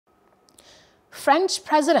French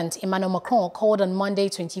President Emmanuel Macron called on Monday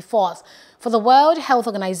 24th for the World Health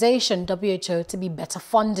Organization (WHO) to be better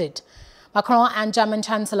funded. Macron and German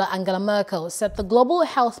Chancellor Angela Merkel said the global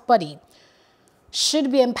health body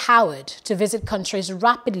should be empowered to visit countries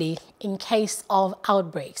rapidly in case of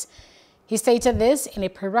outbreaks. He stated this in a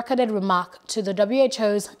pre-recorded remark to the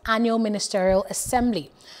WHO's annual Ministerial Assembly.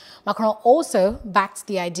 Macron also backed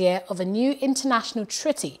the idea of a new international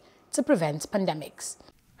treaty to prevent pandemics.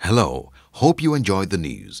 Hello, hope you enjoyed the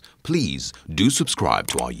news. Please do subscribe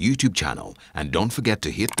to our YouTube channel and don't forget to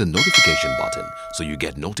hit the notification button so you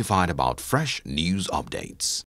get notified about fresh news updates.